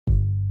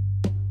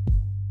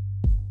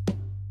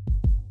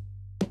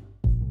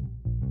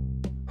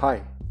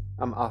Hi,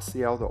 I'm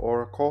Asiel the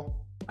Oracle,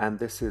 and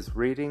this is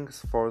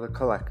Readings for the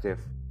Collective.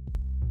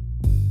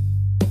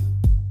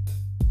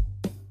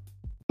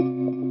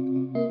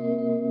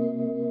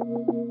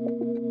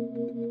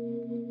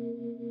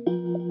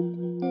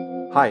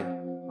 Hi,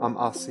 I'm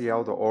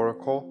Asiel the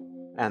Oracle,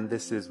 and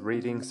this is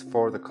Readings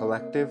for the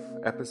Collective,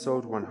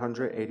 episode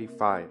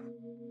 185.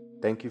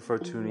 Thank you for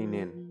tuning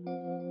in.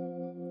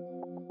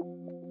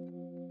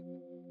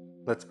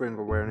 Let's bring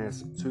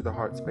awareness to the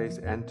heart space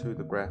and to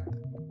the breath.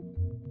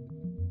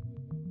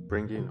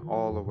 Bringing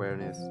all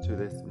awareness to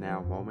this now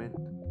moment.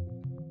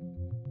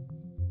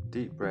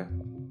 Deep breath.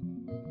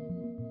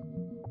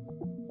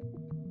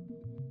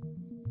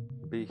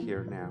 Be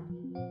here now.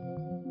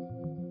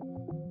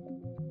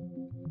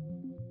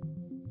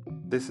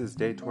 This is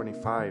day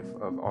 25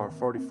 of our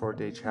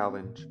 44-day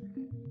challenge.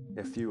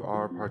 If you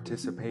are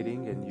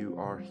participating and you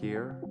are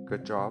here,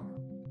 good job.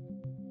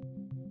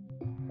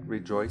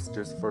 Rejoice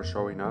just for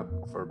showing up,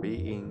 for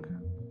being.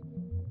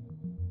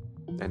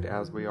 And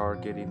as we are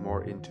getting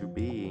more into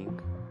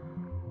being,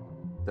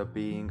 the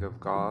being of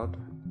God,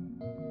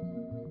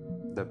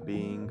 the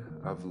being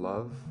of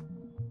love,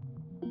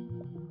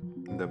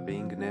 the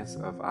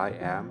beingness of I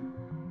am,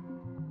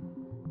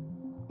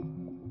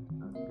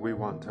 we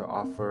want to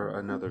offer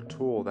another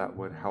tool that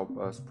would help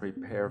us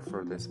prepare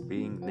for this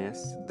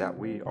beingness that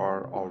we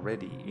are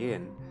already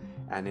in,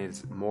 and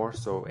is more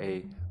so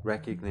a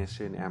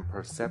recognition and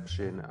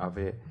perception of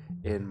it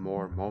in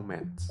more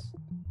moments.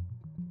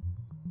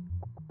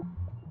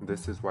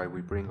 This is why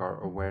we bring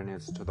our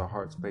awareness to the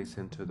heart space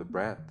and to the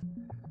breath,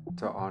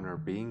 to honor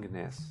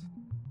beingness.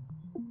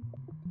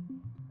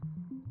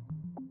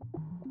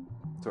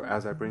 So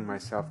as I bring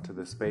myself to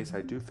the space,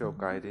 I do feel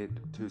guided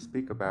to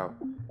speak about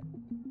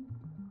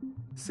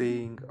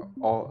seeing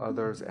all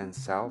others and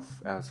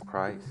self as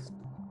Christ.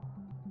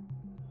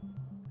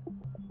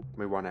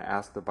 We want to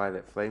ask the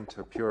violet flame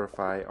to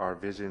purify our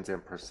visions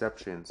and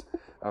perceptions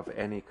of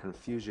any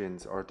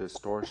confusions or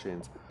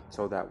distortions,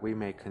 so that we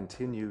may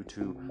continue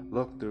to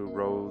look through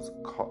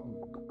rose-colored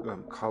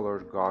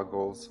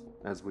goggles,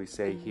 as we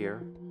say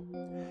here,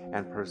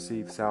 and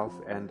perceive self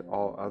and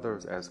all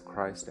others as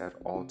Christ at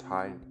all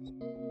times.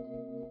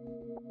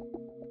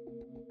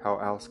 How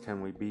else can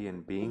we be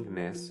in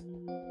beingness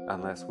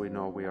unless we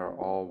know we are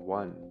all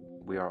one,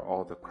 we are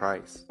all the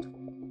Christ?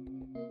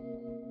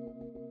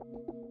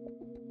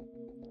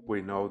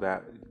 We know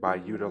that by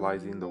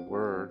utilizing the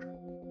word,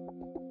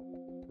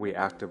 we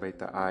activate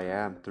the I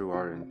am through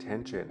our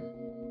intention.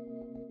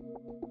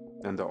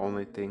 And the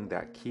only thing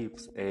that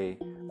keeps a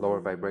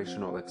lower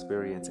vibrational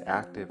experience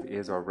active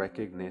is our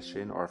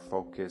recognition or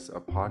focus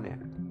upon it.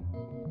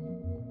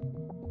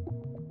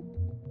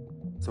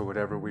 So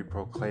whatever we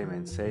proclaim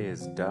and say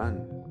is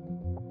done.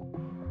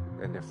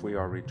 And if we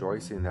are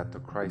rejoicing that the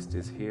Christ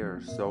is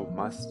here, so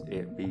must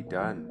it be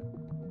done.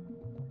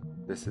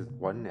 This is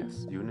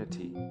oneness,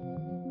 unity,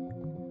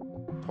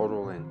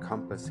 total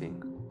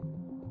encompassing.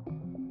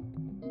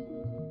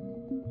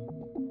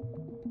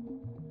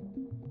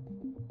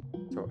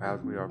 So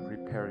as we are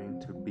preparing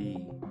to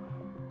be,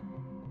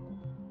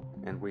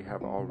 and we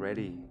have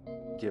already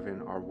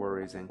given our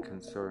worries and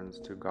concerns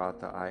to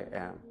God the I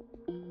am,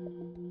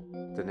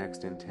 the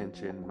next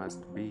intention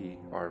must be,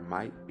 or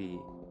might be,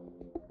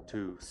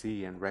 to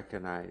see and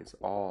recognize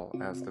all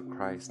as the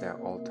Christ at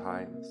all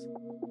times.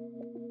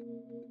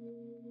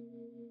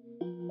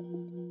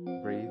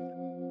 Breathe.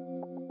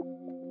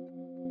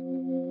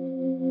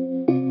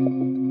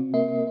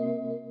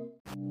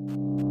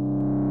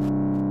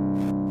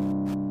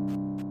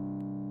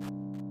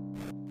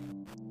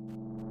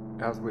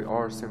 As we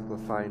are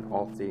simplifying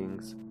all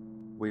things,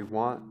 we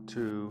want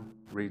to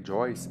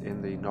rejoice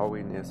in the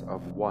knowingness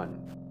of one.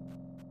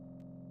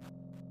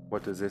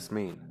 What does this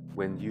mean?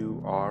 When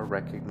you are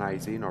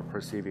recognizing or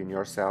perceiving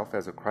yourself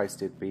as a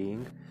Christed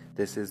being,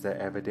 this is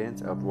the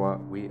evidence of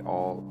what we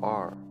all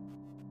are.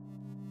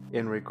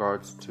 In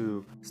regards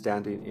to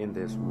standing in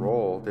this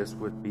role, this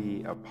would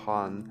be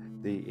upon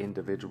the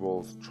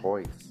individual's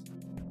choice.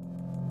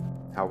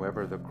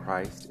 However, the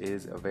Christ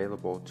is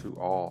available to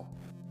all.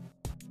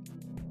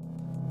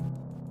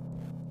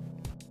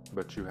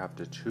 But you have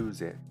to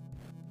choose it.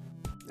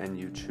 And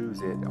you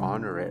choose it,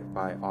 honor it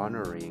by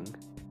honoring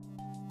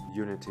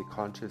unity,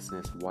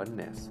 consciousness,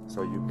 oneness.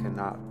 So you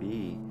cannot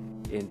be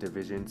in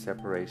division,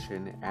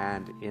 separation,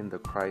 and in the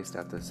Christ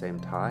at the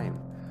same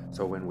time.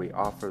 So when we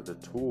offer the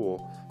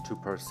tool to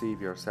perceive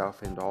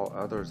yourself and all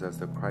others as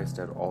the Christ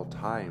at all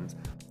times,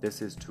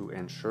 this is to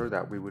ensure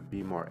that we would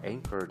be more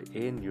anchored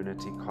in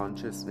unity,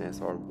 consciousness,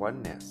 or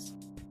oneness.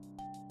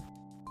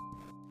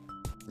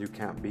 You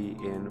can't be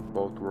in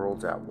both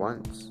worlds at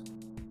once.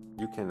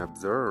 You can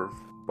observe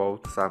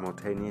both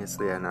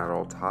simultaneously and at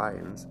all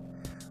times,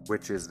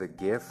 which is the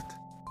gift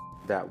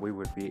that we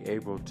would be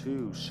able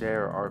to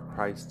share our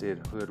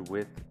Christedhood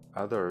with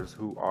others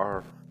who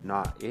are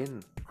not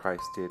in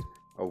Christed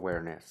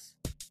awareness,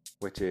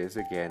 which is,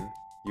 again,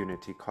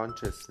 unity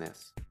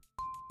consciousness.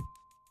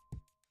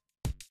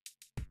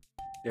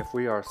 If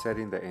we are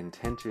setting the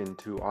intention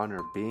to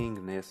honor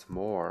beingness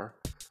more,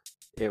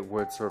 it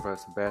would serve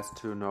us best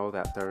to know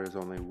that there is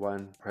only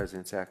one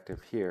presence active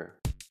here,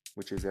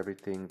 which is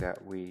everything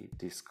that we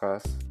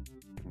discuss.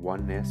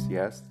 Oneness,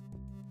 yes.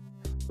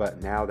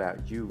 But now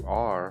that you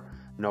are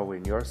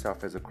knowing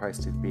yourself as a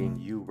Christed being,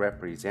 you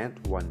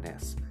represent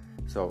oneness.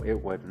 So it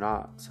would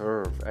not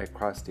serve a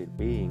Christed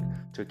being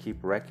to keep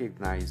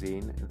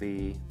recognizing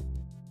the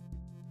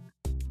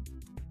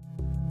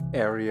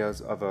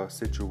areas of a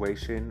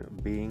situation,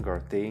 being, or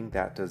thing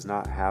that does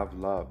not have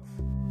love.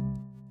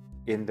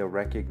 In the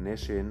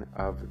recognition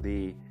of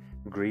the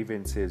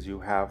grievances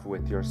you have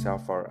with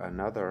yourself or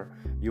another,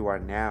 you are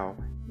now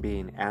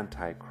being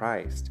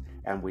anti-Christ.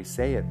 And we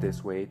say it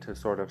this way to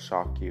sort of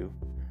shock you,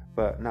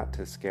 but not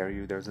to scare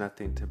you. There's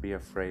nothing to be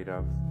afraid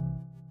of.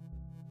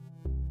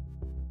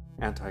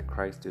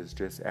 Antichrist is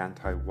just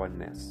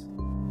anti-oneness.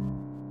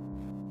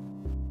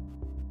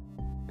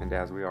 And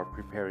as we are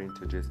preparing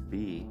to just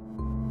be,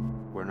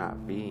 we're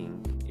not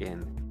being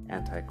in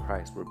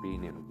Antichrist, we're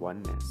being in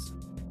oneness.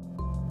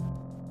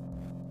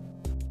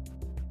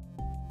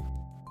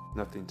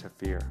 Nothing to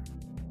fear.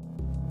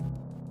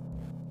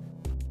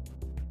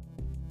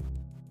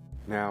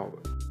 Now,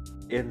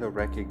 in the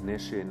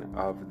recognition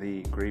of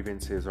the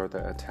grievances or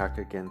the attack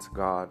against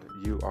God,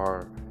 you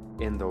are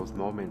in those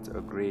moments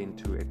agreeing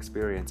to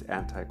experience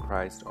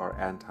Antichrist or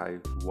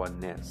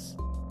anti-oneness.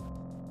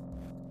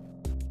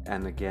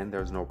 And again,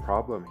 there's no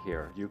problem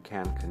here. You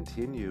can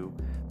continue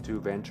to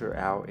venture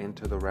out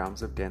into the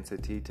realms of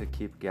density to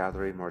keep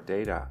gathering more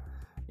data.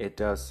 It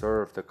does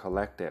serve the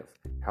collective.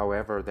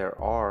 However, there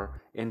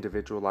are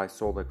individualized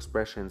soul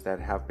expressions that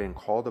have been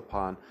called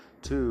upon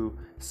to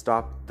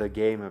stop the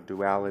game of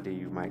duality,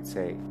 you might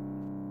say.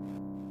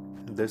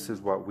 This is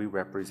what we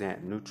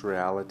represent,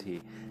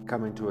 neutrality,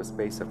 coming to a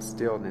space of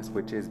stillness,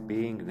 which is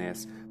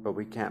beingness, but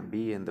we can't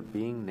be in the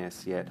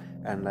beingness yet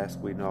unless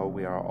we know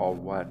we are all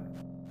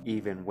one.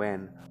 Even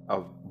when a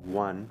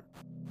one,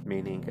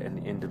 meaning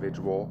an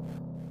individual,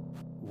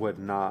 would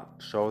not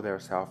show their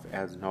self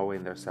as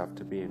knowing their self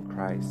to be in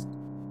Christ.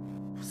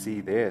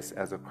 See this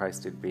as a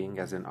Christed being,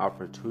 as an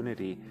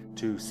opportunity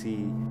to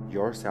see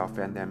yourself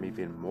and them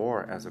even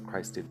more as a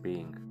Christed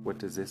being. What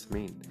does this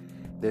mean?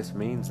 This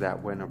means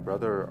that when a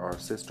brother or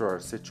sister or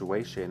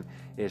situation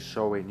is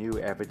showing you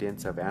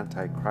evidence of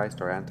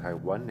anti-Christ or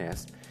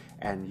anti-oneness,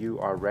 and you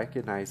are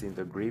recognizing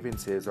the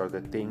grievances or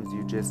the things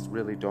you just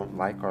really don't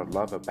like or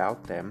love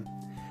about them,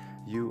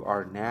 you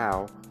are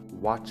now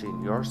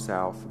watching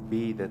yourself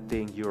be the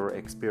thing you're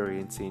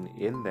experiencing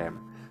in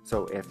them.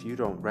 So if you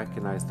don't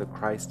recognize the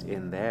Christ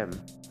in them,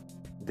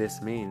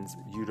 this means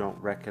you don't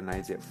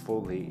recognize it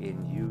fully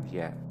in you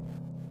yet.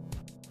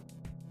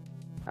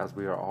 As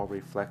we are all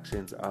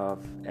reflections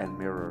of and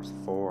mirrors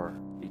for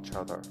each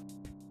other.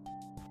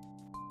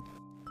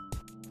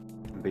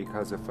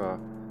 Because if a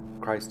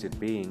Christed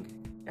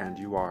being, and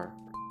you are,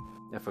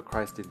 if a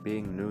Christed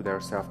being knew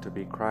their self to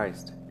be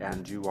Christ,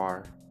 and you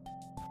are,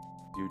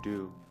 you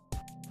do,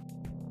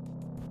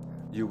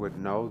 you would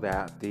know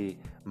that the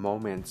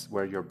moments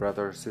where your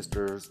brothers,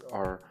 sisters,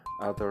 or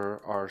other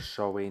are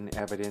showing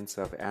evidence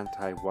of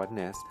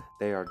anti-oneness,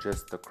 they are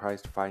just the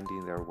Christ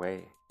finding their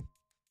way.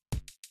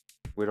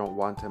 We don't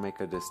want to make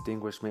a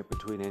distinguishment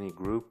between any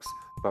groups,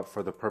 but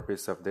for the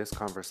purpose of this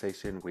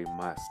conversation, we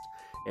must.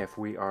 If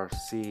we are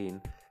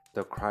seeing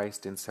the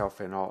Christ in self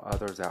and all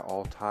others at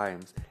all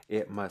times,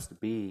 it must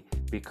be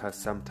because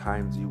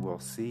sometimes you will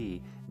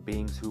see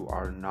beings who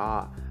are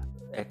not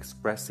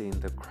expressing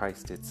the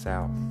Christ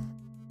itself.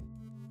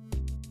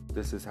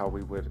 This is how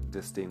we would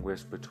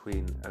distinguish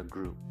between a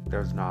group.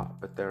 There's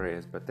not, but there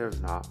is, but there's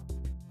not.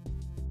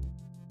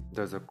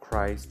 There's a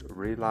Christ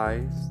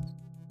realized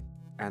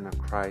and a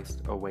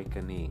Christ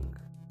awakening.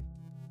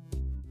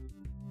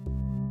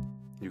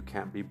 You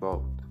can't be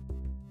both.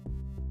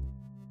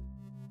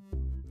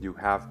 You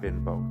have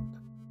been both,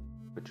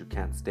 but you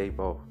can't stay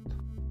both.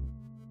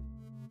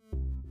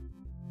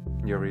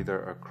 You're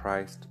either a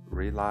Christ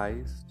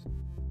realized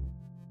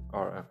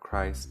or a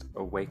Christ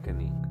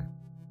awakening.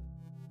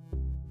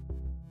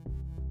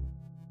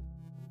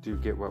 Do you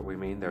get what we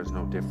mean? There's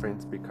no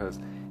difference, because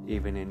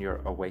even in your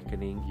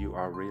awakening, you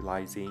are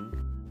realizing.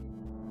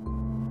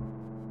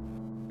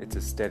 It's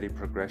a steady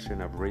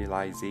progression of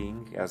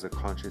realizing as a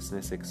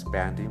consciousness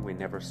expanding. We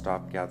never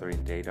stop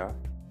gathering data.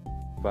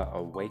 But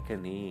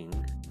awakening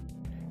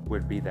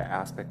would be the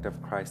aspect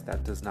of Christ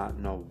that does not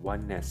know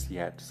oneness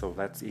yet. So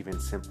let's even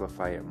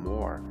simplify it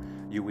more.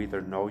 You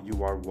either know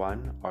you are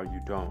one or you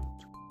don't.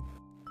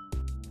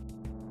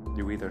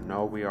 You either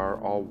know we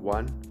are all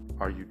one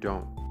or you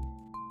don't.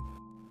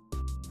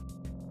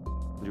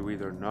 You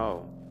either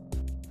know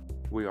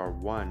we are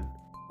one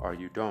or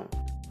you don't.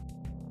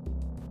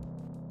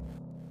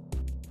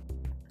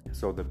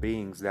 So the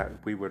beings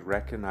that we would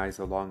recognize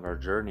along our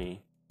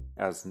journey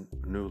as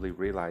newly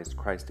realized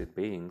Christed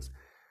beings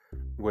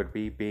would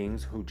be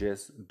beings who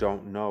just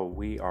don't know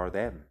we are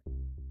them,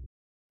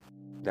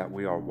 that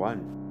we are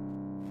one.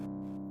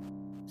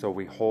 So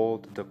we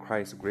hold the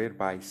Christ grid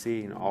by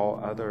seeing all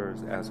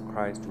others as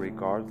Christ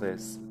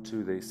regardless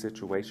to the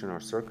situation or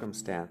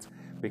circumstance,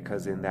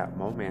 because in that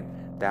moment,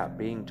 that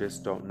being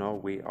just don't know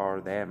we are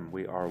them,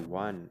 we are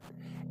one.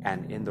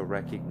 And in the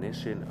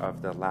recognition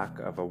of the lack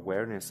of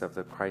awareness of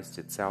the Christ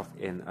itself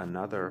in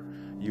another,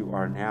 you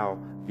are now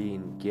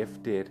being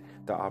gifted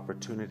the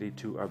opportunity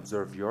to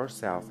observe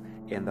yourself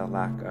in the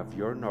lack of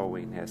your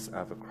knowingness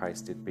of a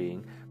Christed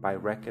being by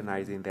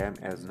recognizing them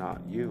as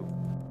not you.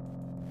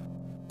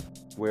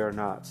 We're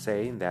not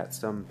saying that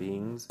some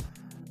beings,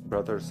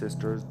 brothers,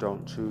 sisters,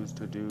 don't choose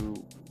to do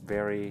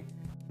very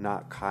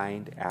not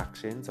kind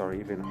actions or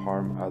even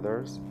harm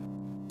others.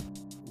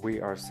 We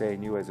are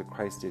saying you as a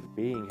Christed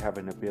being have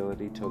an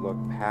ability to look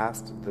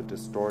past the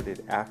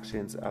distorted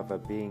actions of a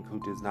being who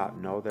does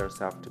not know their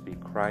self to be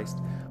Christ,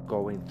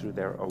 going through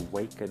their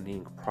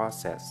awakening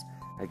process.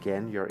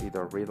 Again, you're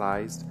either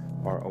realized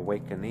or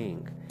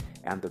awakening,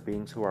 and the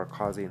beings who are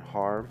causing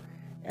harm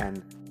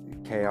and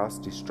chaos,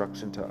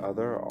 destruction to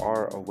other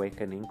are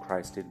awakening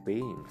Christed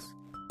beings.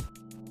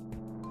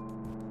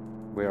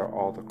 We are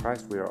all the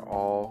Christ, we are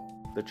all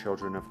the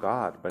children of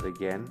God, but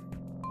again,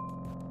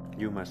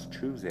 you must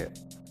choose it,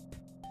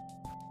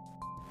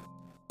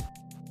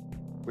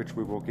 which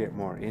we will get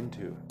more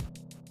into,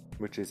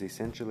 which is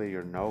essentially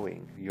your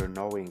knowing. Your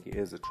knowing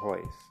is a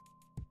choice.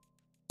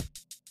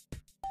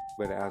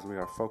 But as we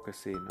are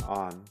focusing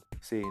on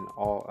seeing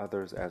all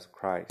others as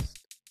Christ,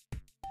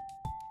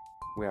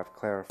 we have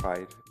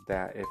clarified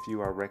that if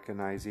you are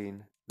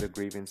recognizing the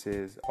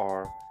grievances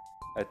or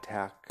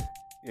attack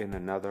in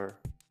another,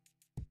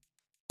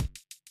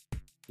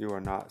 you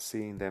are not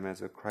seeing them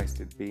as a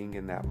Christed being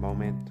in that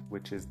moment,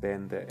 which is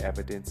then the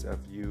evidence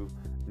of you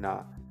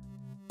not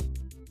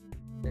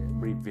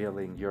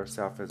revealing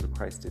yourself as a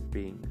Christed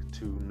being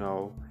to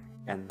know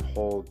and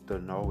hold the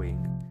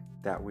knowing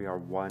that we are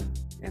one.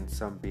 And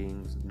some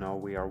beings know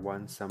we are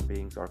one, some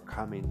beings are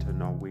coming to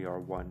know we are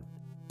one.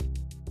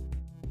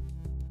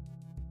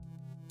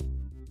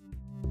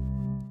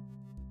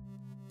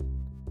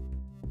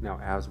 Now,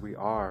 as we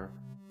are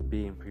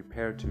being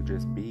prepared to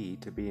just be,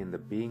 to be in the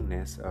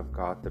beingness of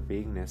God, the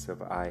beingness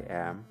of I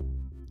am,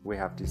 we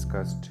have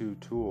discussed two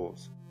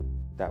tools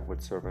that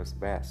would serve us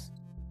best.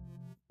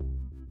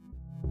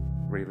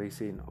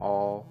 Releasing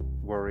all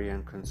worry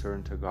and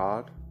concern to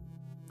God,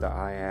 the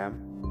I am,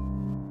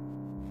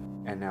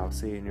 and now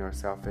seeing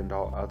yourself and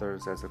all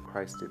others as a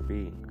Christed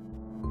being.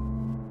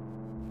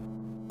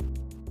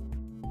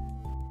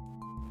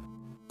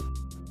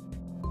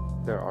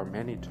 There are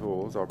many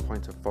tools or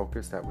points of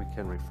focus that we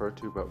can refer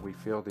to, but we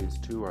feel these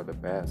two are the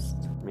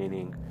best,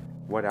 meaning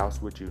what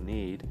else would you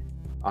need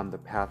on the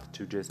path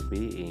to just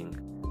being,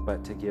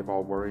 but to give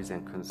all worries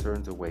and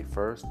concerns away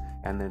first,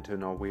 and then to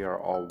know we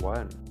are all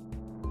one.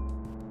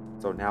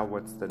 So now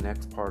what's the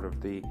next part of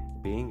the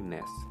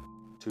beingness?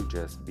 To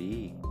just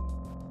be,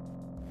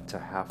 to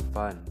have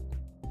fun,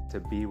 to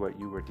be what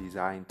you were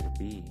designed to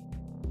be,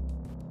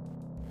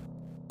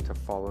 to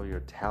follow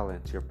your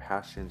talents, your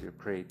passions, your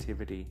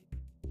creativity,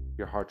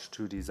 your heart's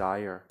true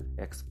desire,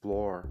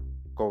 explore,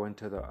 go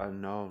into the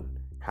unknown,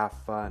 have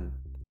fun,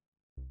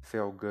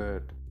 feel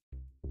good.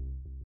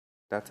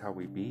 That's how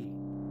we be.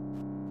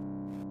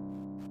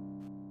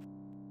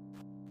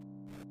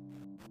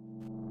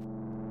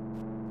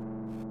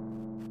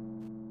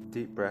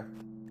 Deep breath.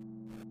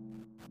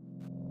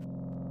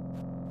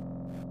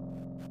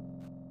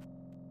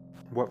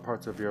 What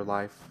parts of your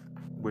life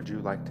would you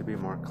like to be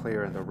more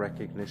clear in the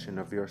recognition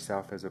of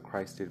yourself as a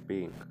Christed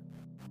being?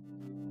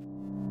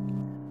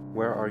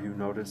 Where are you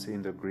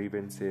noticing the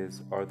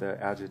grievances or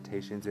the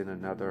agitations in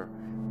another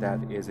that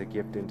is a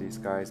gift in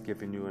disguise,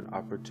 giving you an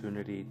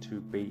opportunity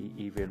to be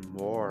even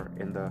more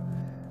in the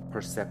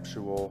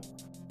perceptual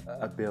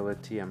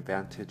ability and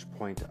vantage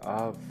point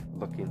of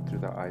looking through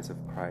the eyes of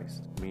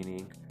Christ?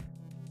 Meaning,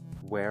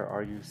 where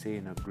are you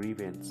seeing a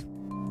grievance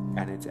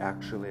and it's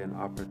actually an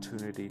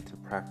opportunity to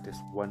practice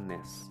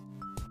oneness?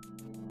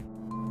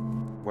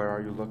 Where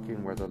are you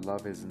looking where the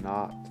love is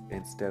not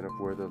instead of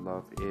where the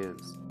love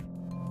is?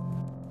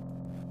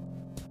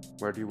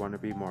 Where do you want to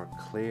be more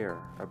clear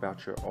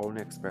about your own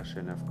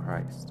expression of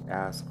Christ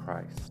as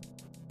Christ?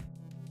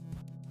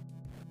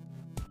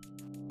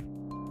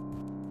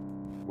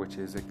 Which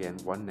is again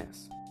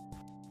oneness.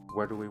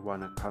 Where do we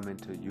want to come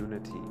into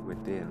unity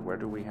within? Where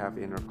do we have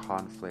inner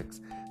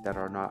conflicts that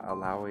are not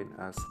allowing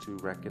us to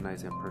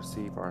recognize and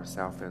perceive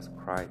ourselves as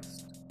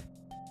Christ?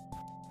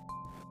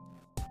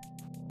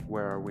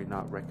 Where are we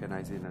not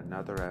recognizing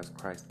another as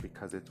Christ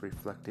because it's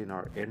reflecting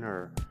our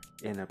inner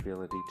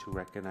inability to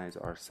recognize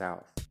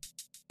ourselves?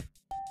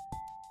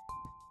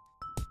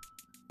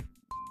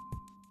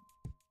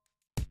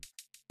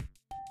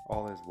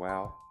 All is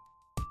well.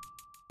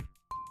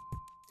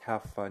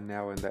 Have fun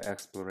now in the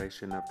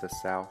exploration of the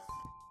self,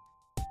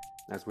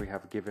 as we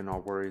have given our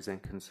worries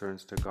and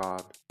concerns to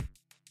God,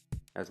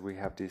 as we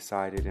have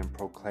decided and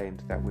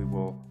proclaimed that we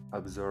will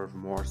observe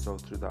more so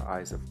through the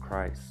eyes of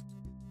Christ.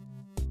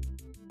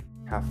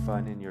 Have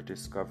fun in your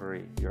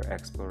discovery, your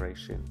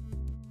exploration.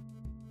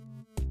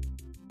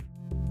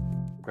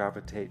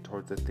 Gravitate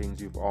towards the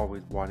things you've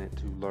always wanted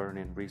to learn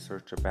and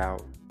research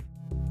about.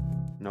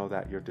 Know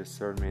that your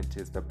discernment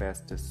is the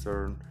best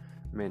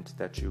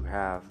that you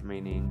have,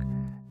 meaning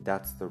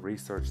that's the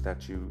research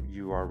that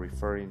you are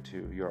referring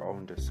to, your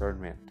own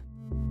discernment.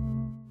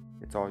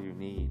 It's all you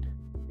need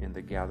in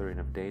the gathering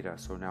of data.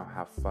 So now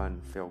have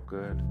fun, feel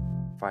good,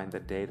 find the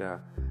data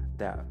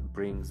that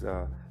brings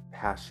a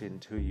passion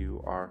to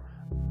you or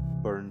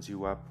burns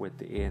you up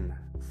within,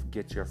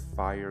 get your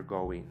fire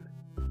going.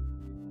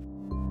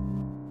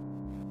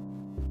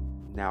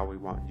 Now we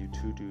want you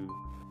to do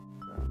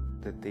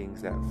the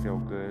things that feel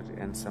good,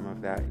 and some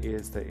of that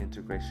is the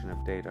integration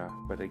of data.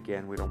 But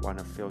again, we don't want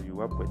to fill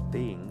you up with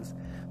things,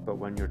 but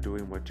when you're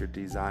doing what you're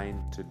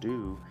designed to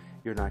do,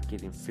 you're not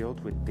getting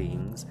filled with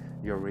things,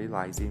 you're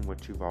realizing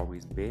what you've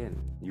always been.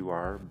 You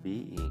are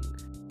being.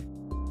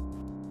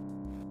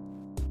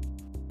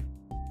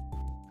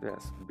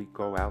 Yes,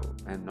 go out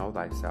and know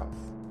thyself.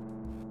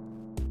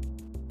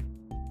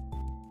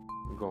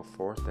 Go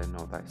forth and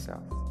know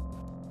thyself.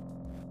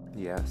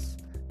 Yes,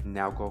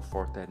 now go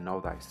forth and know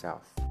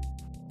thyself.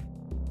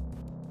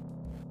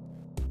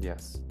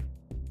 Yes.